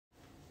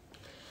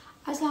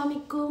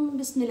Assalamualaikum,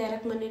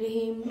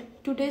 Bismillahirrahmanirrahim.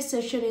 Today's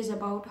session is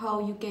about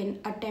how you can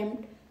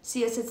attempt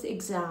CSS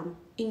exam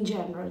in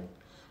general.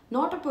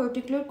 Not a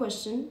particular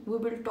question, we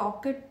will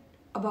talk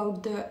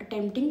about the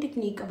attempting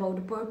technique about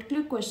a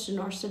particular question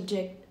or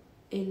subject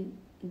in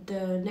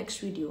the next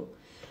video.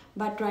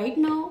 But right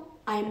now,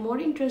 I am more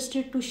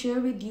interested to share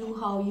with you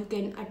how you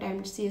can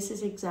attempt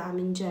CSS exam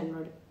in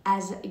general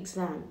as an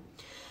exam.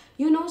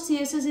 You know,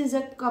 CSS is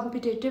a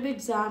competitive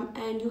exam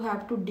and you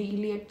have to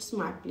deal it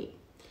smartly.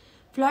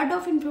 Flood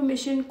of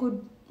information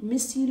could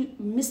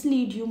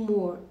mislead you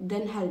more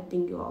than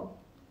helping you out.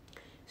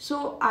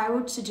 So I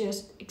would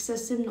suggest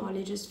excessive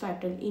knowledge is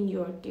fatal in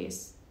your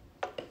case.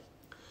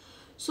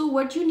 So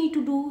what you need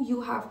to do,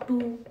 you have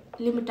to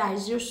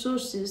limitize your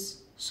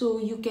sources so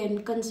you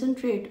can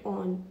concentrate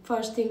on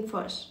first thing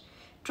first.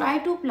 Try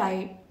to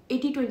apply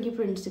 80-20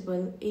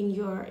 principle in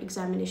your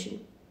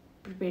examination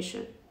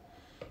preparation.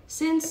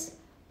 Since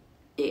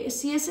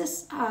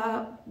CSS,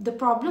 the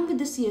problem with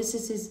the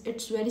CSS is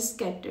it's very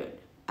scattered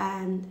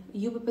and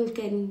you people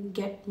can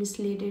get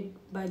misled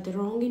by the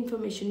wrong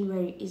information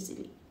very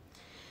easily.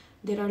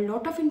 There are a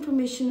lot of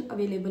information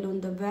available on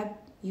the web,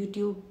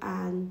 YouTube,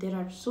 and there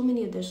are so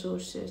many other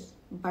sources,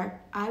 but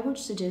I would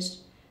suggest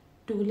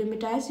to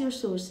limitize your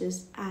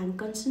sources and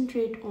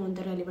concentrate on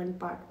the relevant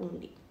part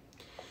only.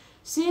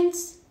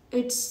 Since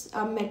it's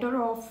a matter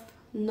of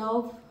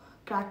nerve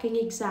cracking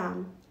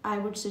exam, I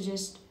would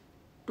suggest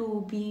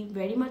to be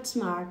very much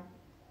smart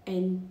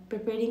in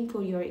preparing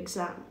for your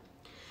exam.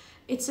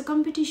 It's a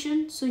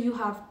competition, so you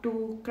have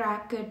to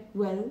crack it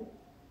well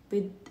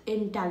with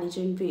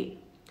intelligent way.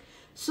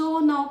 So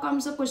now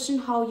comes the question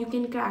how you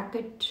can crack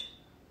it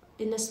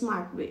in a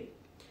smart way.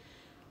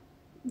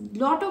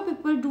 Lot of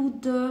people do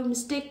the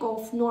mistake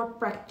of not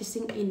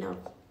practicing enough.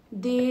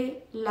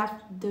 They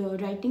left the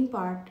writing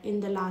part in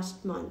the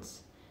last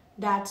months.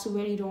 That's a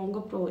very wrong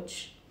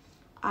approach.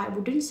 I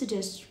wouldn't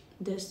suggest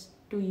this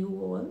to you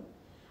all.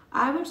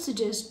 I would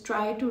suggest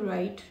try to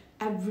write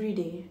every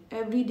day.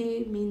 Every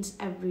day means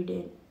every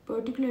day,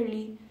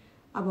 particularly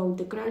about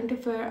the current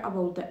affair,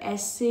 about the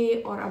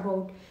essay, or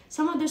about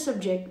some other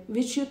subject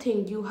which you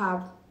think you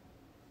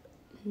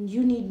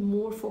need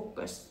more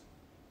focus.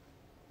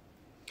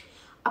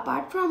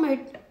 Apart from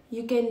it,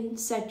 you can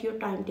set your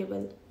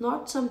timetable,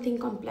 not something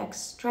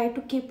complex. Try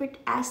to keep it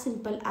as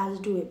simple as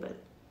doable.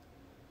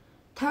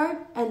 Third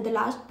and the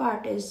last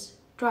part is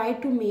try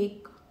to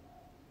make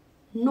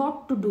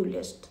not to-do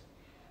list.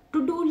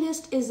 To-do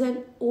list is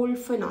an old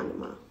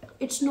phenomenon.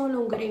 It's no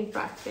longer in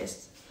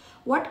practice.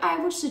 What I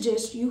would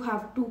suggest, you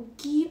have to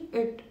keep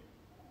it,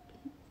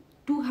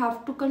 to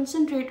have to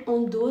concentrate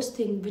on those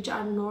things which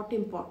are not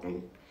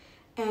important,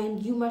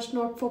 and you must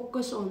not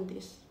focus on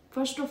this.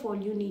 First of all,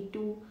 you need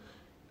to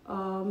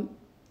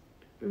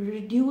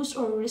reduce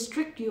or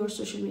restrict your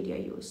social media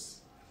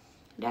use.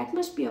 That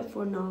must be up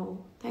for now.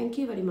 Thank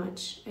you very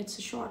much. It's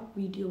a short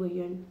video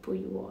again for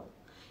you all.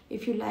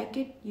 If you like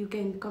it, you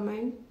can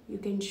comment, you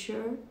can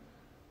share.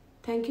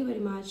 Thank you very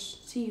much.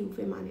 See you.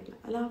 Fi Amanillah.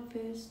 Allah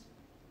Hafiz.